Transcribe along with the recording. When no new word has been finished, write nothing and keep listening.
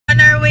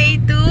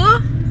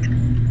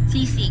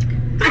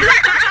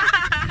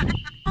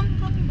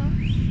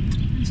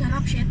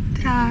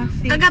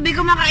Kagabi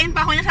kumakain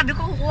pa ako niya, sabi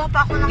ko kukuha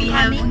pa ako ng we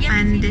have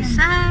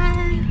pandesal.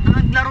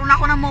 Naglaro na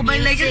ako ng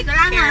Mobile Legends.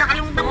 Kaya nga,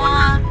 nakalimutan ko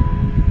na.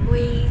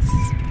 Ways.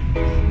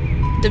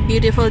 The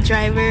beautiful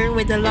driver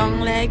with the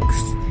long legs.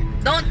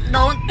 Don't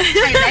my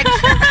legs.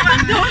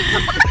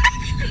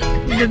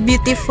 The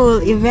beautiful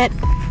Yvette.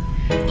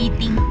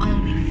 Eating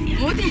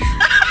always.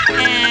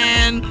 Yeah.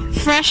 And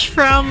fresh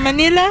from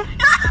Manila.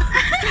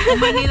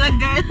 Manila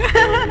girl.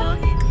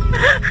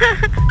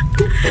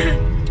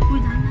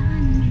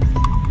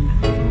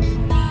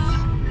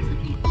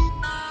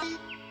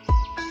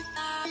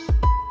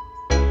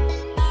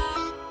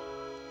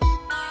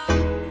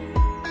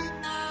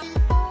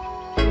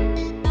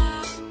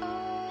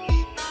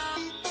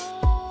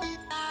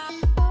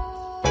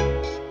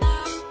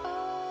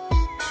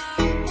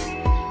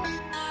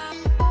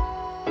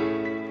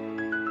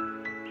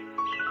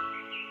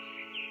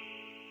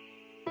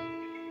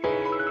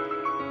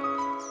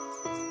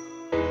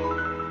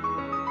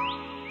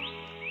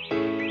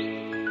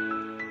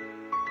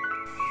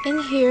 In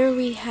here,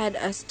 we had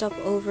a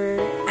stopover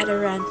at a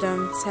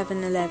random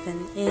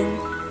 7-Eleven in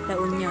La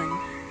Union.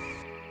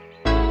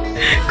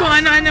 Kung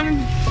ano-anong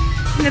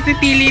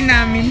napipili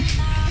namin.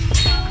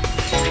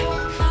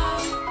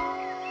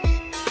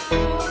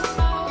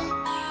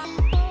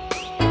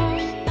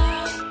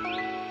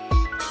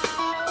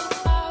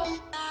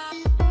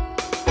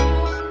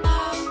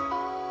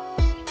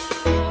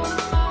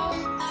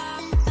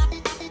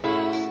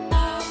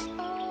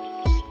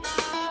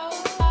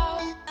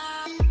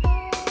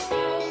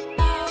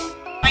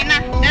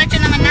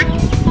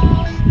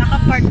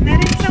 Naka-park na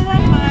rin sa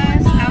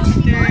wakas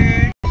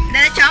after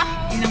diretso?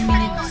 Ilang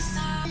minutes.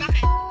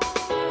 Bakit?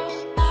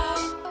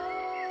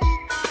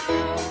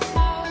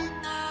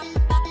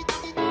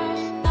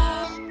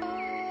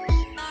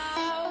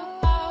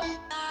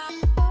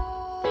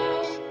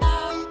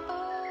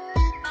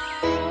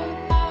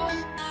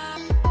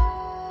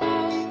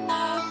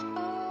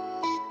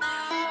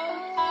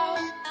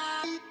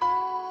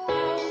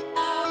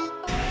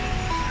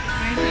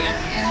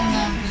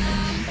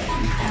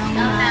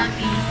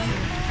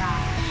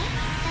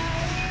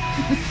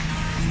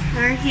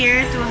 We're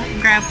here to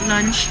grab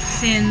lunch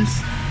since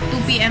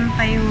 2 PM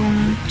pa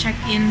yung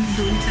check-in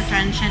dun sa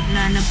transient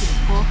na nabook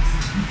ko.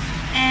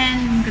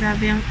 And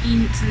grabe ang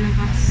init sa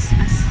labas.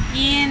 As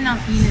in, ang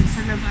init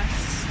sa labas.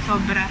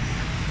 Sobra.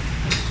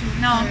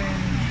 No.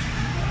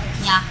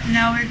 Yeah.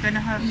 Now we're gonna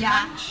have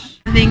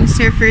lunch. Having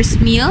surfer's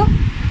meal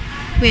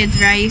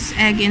with rice,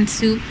 egg, and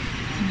soup.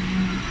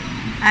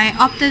 I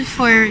opted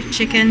for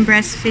chicken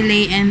breast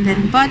fillet and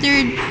then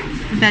buttered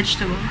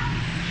vegetable.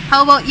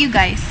 How about you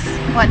guys?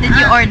 What did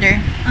you order?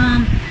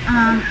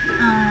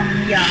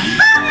 Yeah.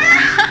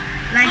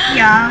 Like,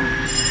 yeah.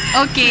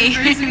 Okay.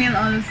 First meal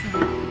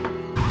also.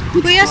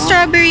 Kuya,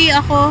 strawberry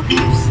ako.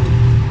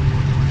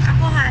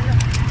 Ako halo.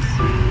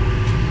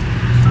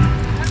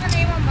 Baka na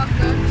yung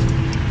mag-good.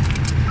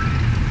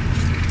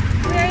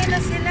 Kuya, yun na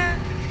sila.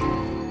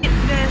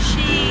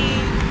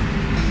 Beshi.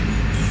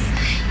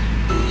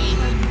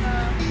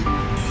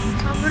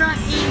 Sobrang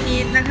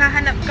init.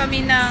 Naghahanap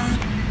kami ng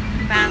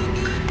bank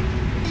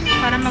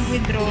para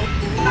mag-withdraw.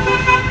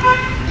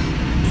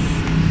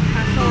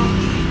 Kaso,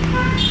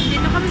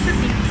 dito kami sa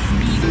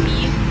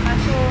BP.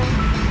 Kaso,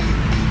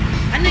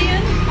 ano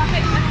yun?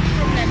 Bakit? Anong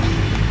problema?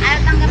 Ayaw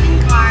tanggapin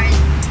card.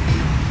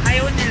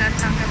 Ayaw nila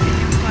tanggapin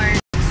yung card.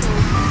 So,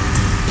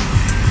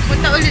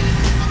 punta ulit.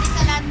 Pati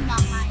sa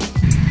landmark.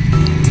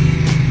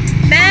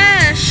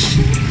 Besh!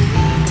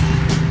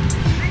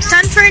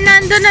 San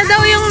Fernando na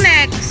daw yung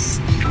next.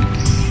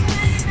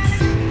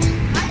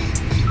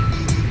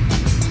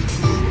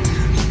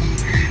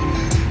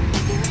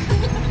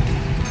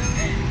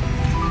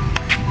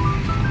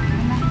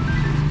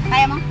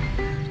 Kaya mo?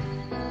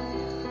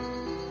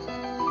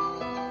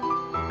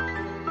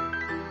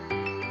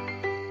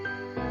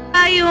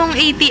 Yung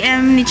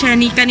ATM ni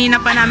Chenny kanina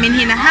pa namin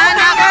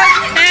hinahanap.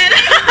 And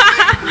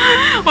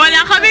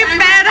wala kaming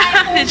pera.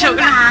 Joke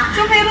lang.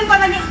 So, meron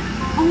talaga.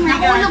 Oh my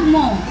God. Nakulog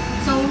mo.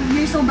 So,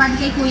 you're so bad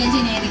kay Kuya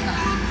Generica.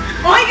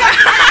 Oh my God!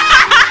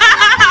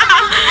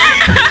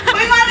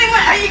 Uy, mati mo.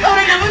 Ay, ikaw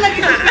rin naman.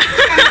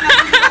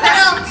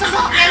 Pero,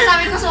 kaya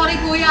sabi ko, sorry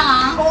Kuya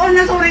ha. Oo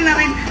na, sorry na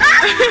rin.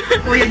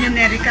 Kuya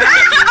Generica.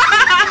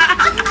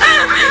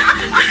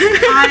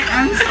 I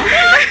am sorry.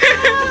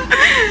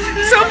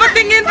 So,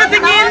 patingin.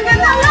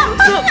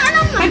 So,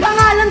 may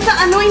pangalan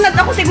sa ano, inad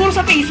ako siguro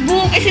sa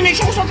Facebook. Eh, sinex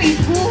ako sa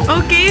Facebook.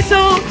 Okay,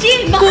 so,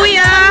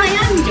 Kuya.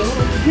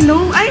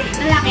 Hello? Ay,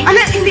 lalaki.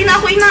 Ala, hindi na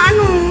ako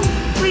inaano.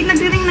 Wait,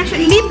 nag-ring na siya.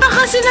 Hindi pa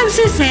kasi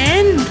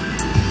nagsisend.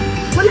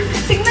 Wala,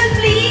 signal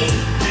please.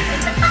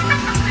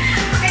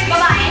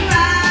 Babae.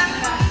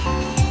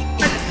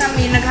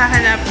 Kami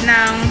naghahanap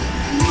ng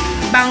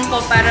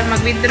bangko para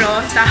mag-withdraw.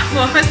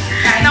 Tapos,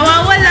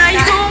 nawawala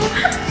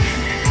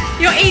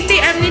yung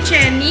ATM ni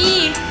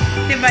Chenny.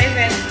 Diba,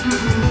 Yvette?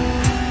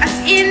 As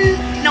in,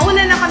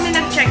 nauna na kami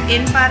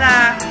nag-check-in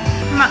para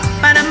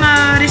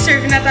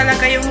ma-reserve na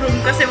talaga yung room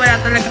kasi wala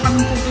talaga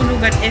kami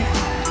tutulugan if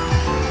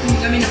hindi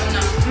kami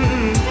nauna.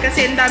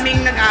 Kasi ang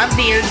daming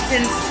nag-a-avail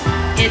since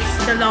it's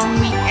the long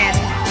weekend.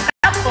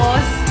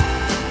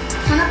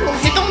 Ano po?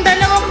 Itong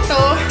dalawang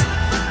to,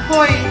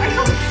 hoy,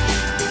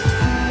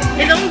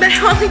 itong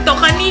dalawang to,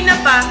 kanina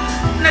pa,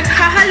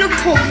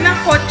 naghahalughog ng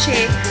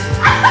kotse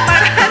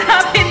para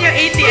hanapin yung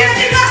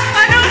ATM.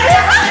 Ano po?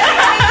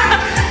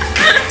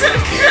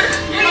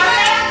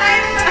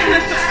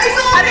 Ano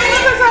masasabi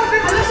mo?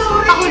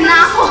 Pagod na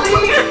ako.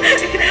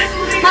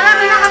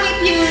 Marami na kami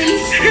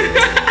theories.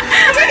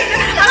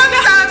 Ano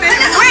masabi?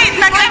 Wait,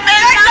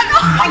 nag-email ka ako.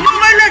 Pag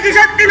wala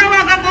siya,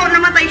 tinawagan ko,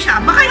 namatay siya.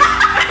 Baka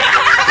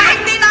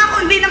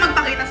hindi na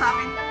magpakita sa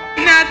akin.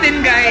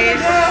 Natin,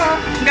 guys.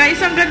 Guys,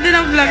 ang ganda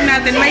ng vlog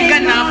natin. May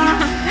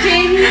ganap.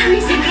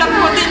 Jenny, vlog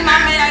mo din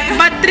mamaya yun.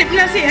 Bad trip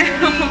na si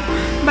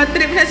Bad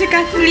trip na si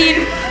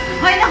Kathleen.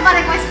 Hoy,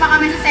 nagpa-request pa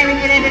kami sa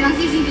 7-Eleven ng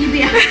CCTV.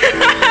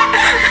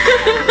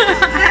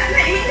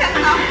 Naiiyak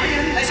na ako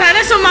yun. Sana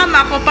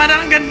sumama ko.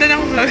 Parang ganda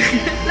ng vlog.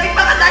 Like,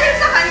 baka dahil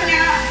sa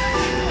kanya.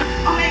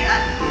 Oh my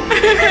God.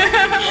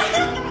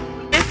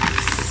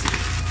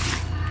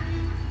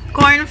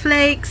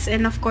 Cornflakes.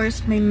 And of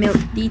course, may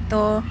milk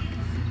dito.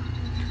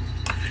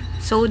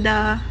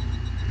 Soda.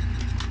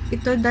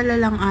 Ito, dala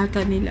lang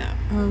ata nila.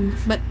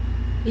 But,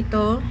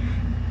 ito,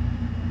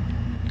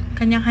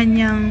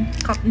 kanya-kanyang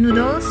cup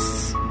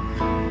noodles.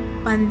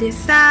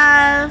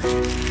 Pandesal.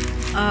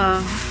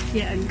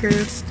 Yeah,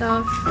 girl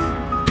stuff.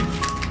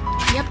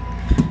 Yep.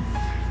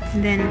 And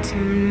then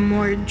some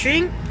more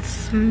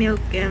drinks,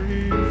 milk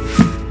and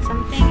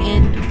something,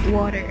 and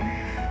water.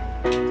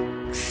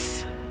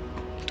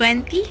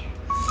 20?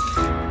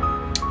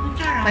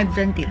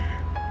 520.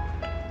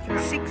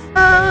 6.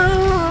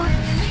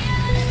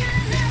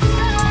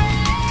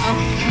 Oh,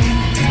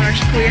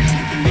 gosh, kuya.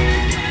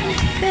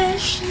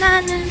 Fish,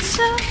 nanan,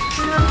 so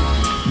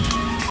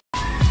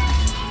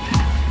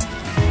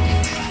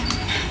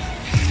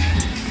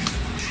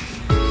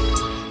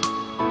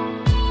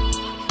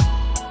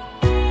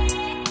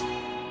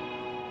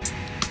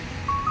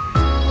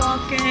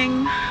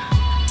walking.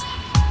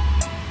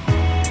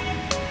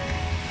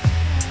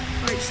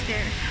 Where's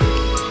there?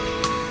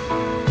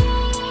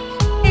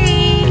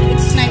 Hey,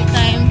 it's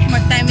nighttime.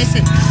 What time is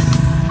it?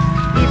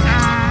 It's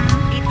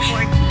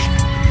 8:40.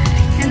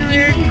 And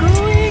we're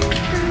going to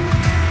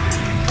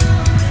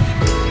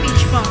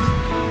beach ball.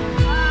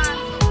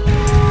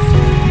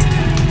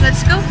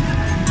 Let's go.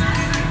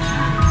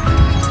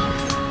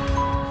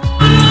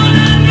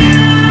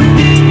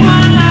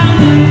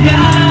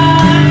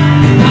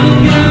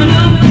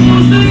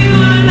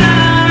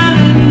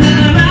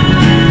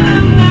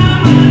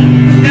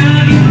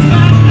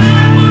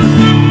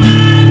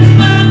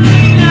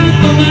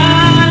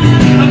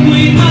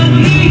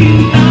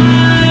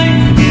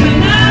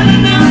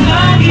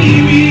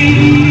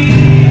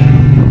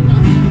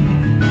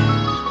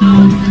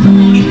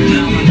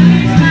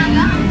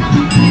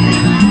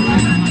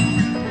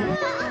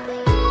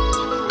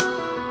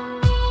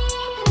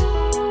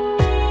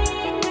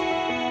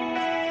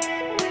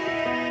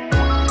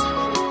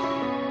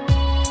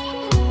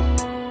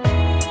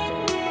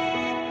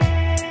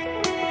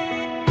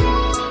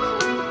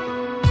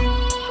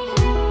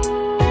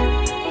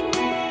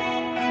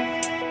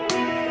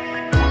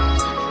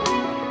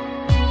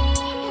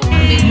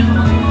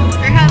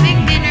 We're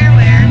having dinner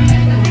where?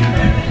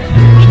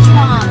 Beach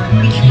ball.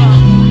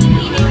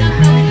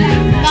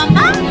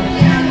 Bambang?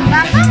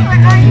 Bambang,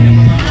 where are you?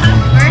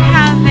 We're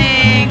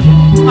having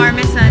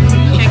parmesan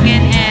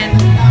chicken and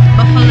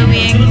buffalo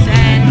wings,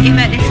 and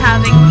Yvette is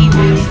having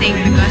T-bone steak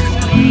because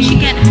she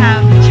can't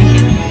have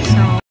chicken.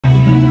 So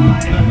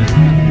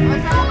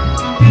What's up?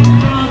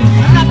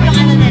 What's up yung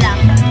ano nila?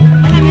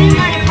 Marami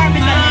yung parmesan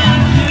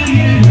nila.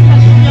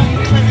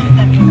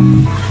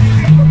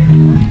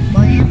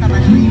 Boy, yung tama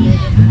naman yung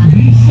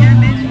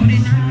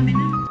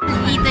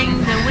eating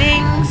the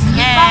wings,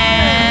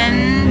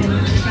 and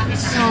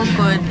it's so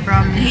good.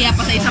 Promise. Hiya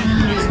pa sa isang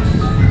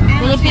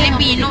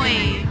Filipino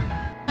eh.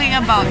 Talking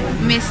about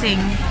missing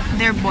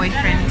their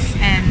boyfriends,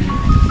 and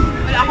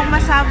wala akong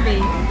masabi.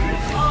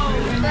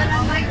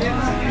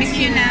 Miss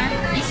you na.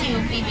 Miss you,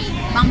 baby.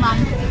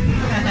 Bambang.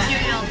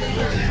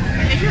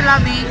 Miss you,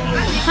 Labi.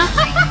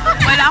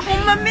 Wala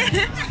akong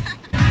mamiss.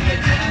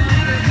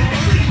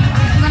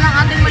 Ito lang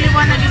ating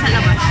maliwanag sa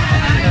labas.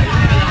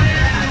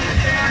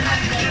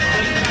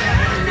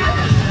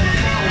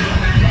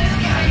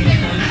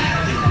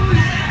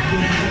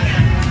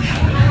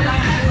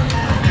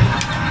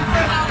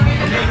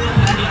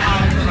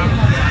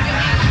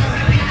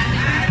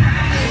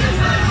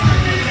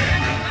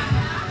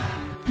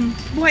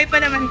 Buhay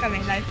pa naman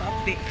kami. Life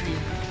update.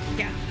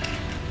 Yeah.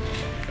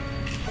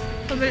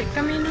 Pabalik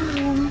kami ng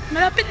room.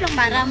 Malapit lang.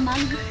 Para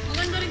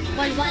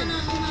walwal.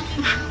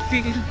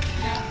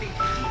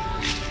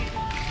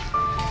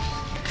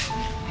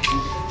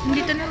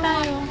 Dito na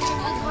tayo.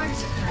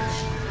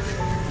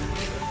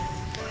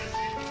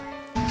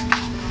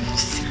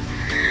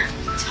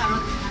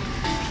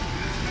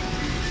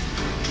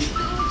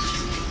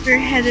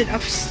 We're headed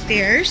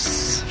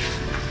upstairs.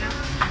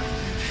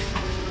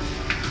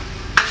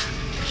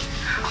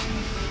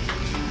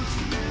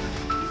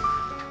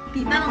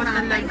 Tanong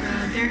na talaga.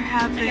 They're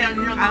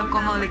having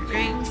alcoholic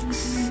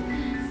drinks.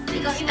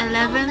 It's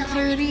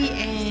 11:30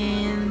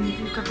 and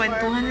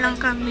kakwentuhan lang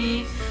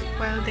kami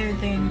while they're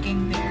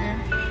drinking there.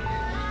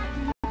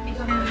 And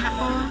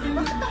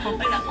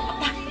ako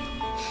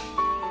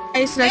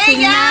guys,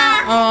 lasing na.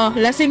 Oh,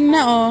 lasing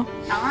na oh.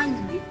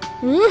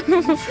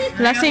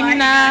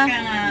 Lasing na.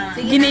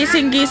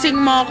 Ginising-gising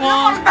mo ko.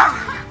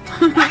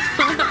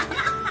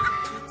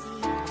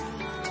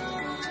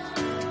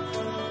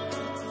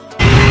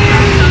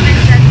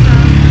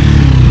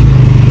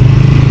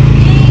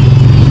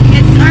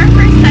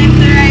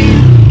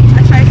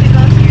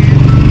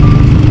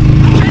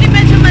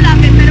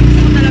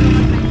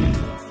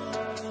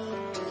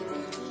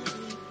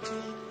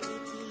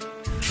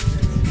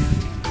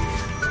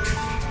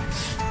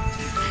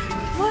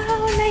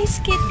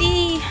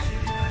 Kitty!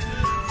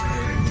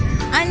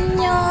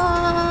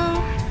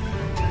 Annyeong!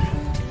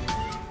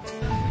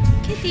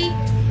 Kitty!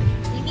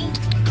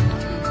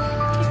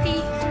 Kitty!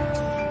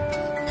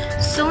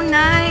 So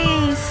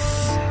nice!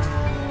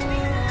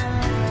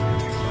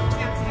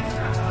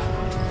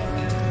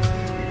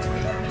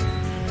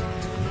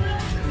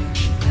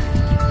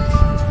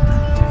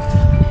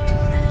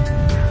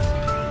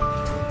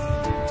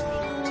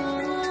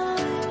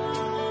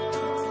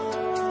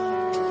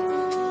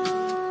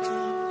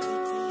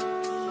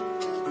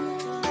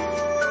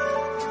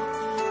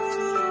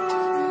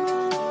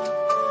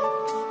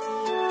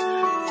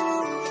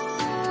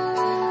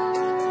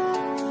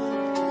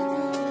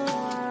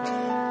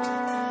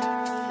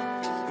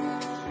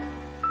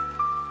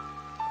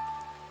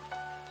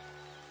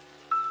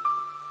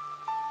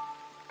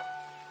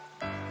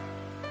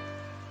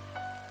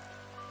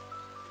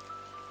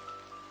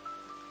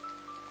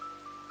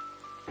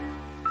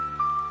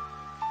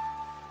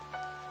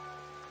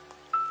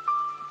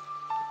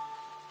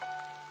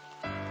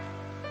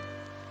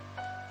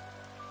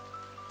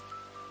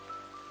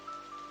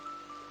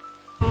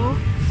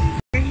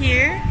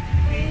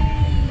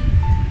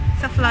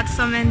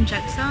 Flotsam and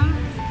Jetsam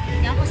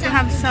to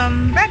have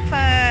some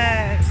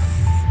breakfast.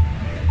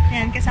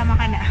 Yan, kasama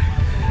ka na.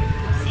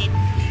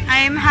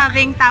 I'm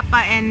having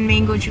tapa and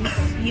mango juice.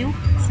 You?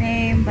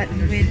 Same, but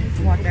with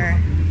water.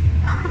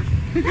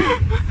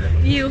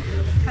 You?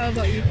 How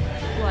about you?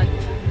 What?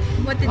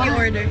 What did you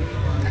order?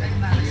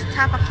 It's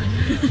tapa king.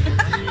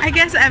 I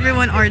guess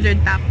everyone ordered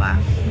tapa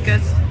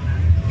because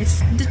it's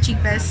the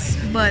cheapest,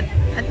 but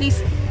at least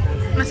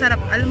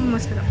masarap. Alam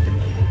mo, masarap.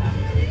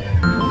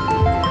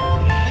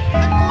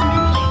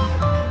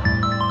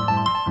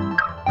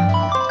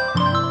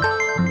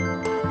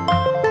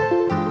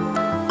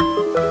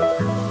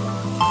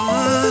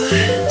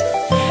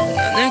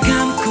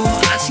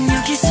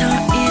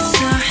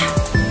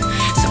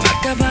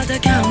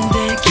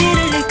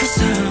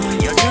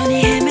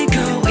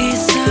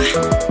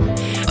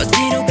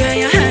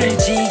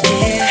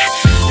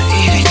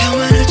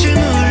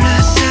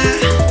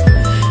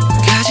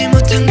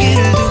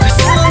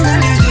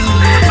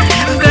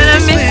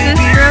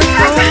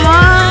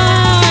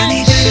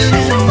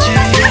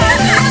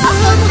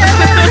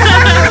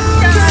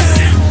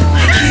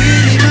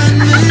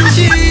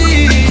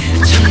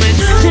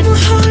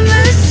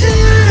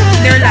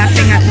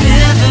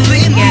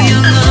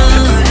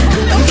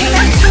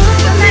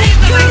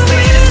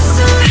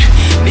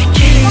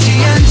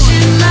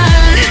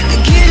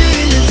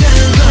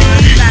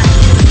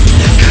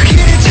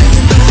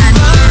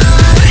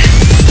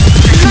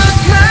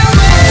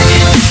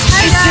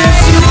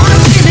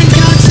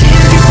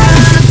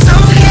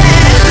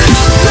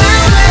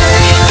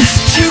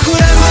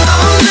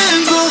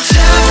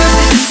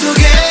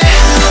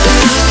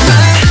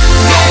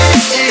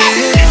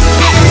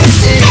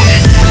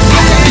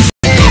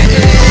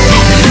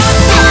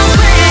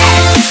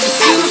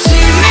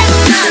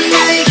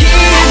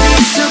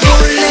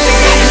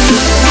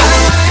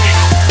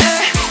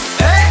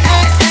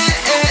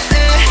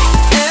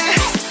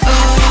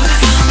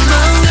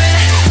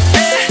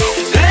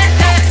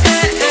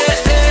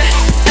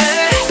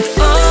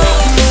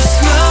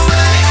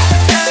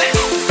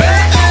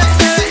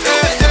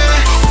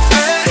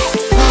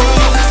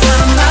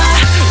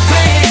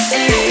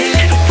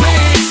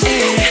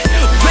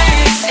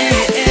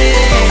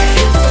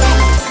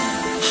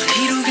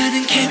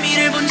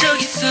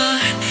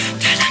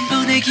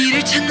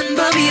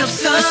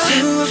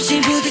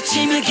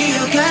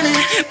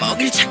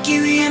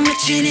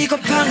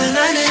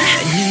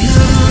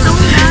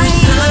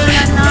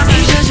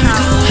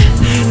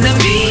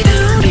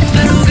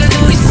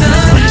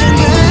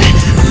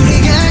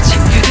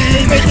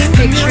 Taking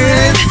pictures